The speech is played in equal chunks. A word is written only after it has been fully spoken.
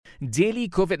Daily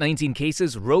COVID-19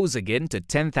 cases rose again to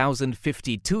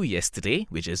 10,052 yesterday,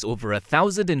 which is over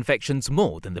 1,000 infections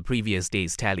more than the previous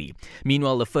day's tally.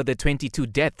 Meanwhile, a further 22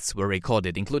 deaths were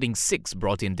recorded, including 6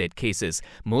 brought-in dead cases.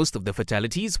 Most of the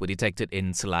fatalities were detected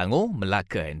in Selangor,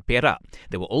 Melaka and Perak.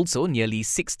 There were also nearly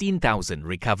 16,000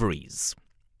 recoveries.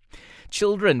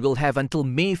 Children will have until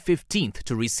May 15th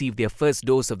to receive their first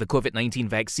dose of the COVID-19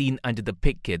 vaccine under the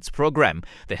Pick Kids program.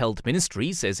 The Health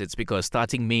Ministry says it's because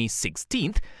starting May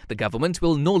 16th, the government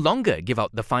will no longer give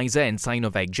out the Pfizer and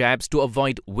Sinovac jabs to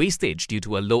avoid wastage due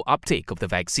to a low uptake of the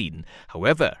vaccine.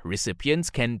 However, recipients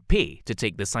can pay to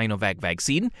take the Sinovac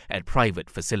vaccine at private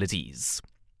facilities.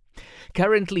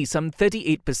 Currently, some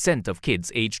 38% of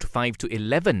kids aged 5 to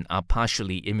 11 are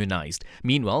partially immunized.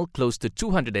 Meanwhile, close to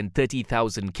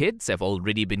 230,000 kids have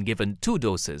already been given 2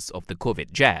 doses of the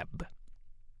COVID jab.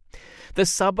 The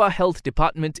Sabah Health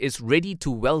Department is ready to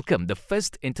welcome the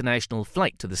first international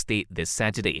flight to the state this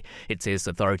Saturday. It says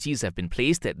authorities have been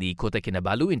placed at the Kota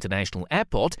Kinabalu International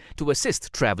Airport to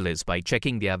assist travellers by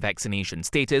checking their vaccination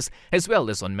status as well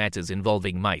as on matters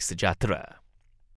involving MySejahtera.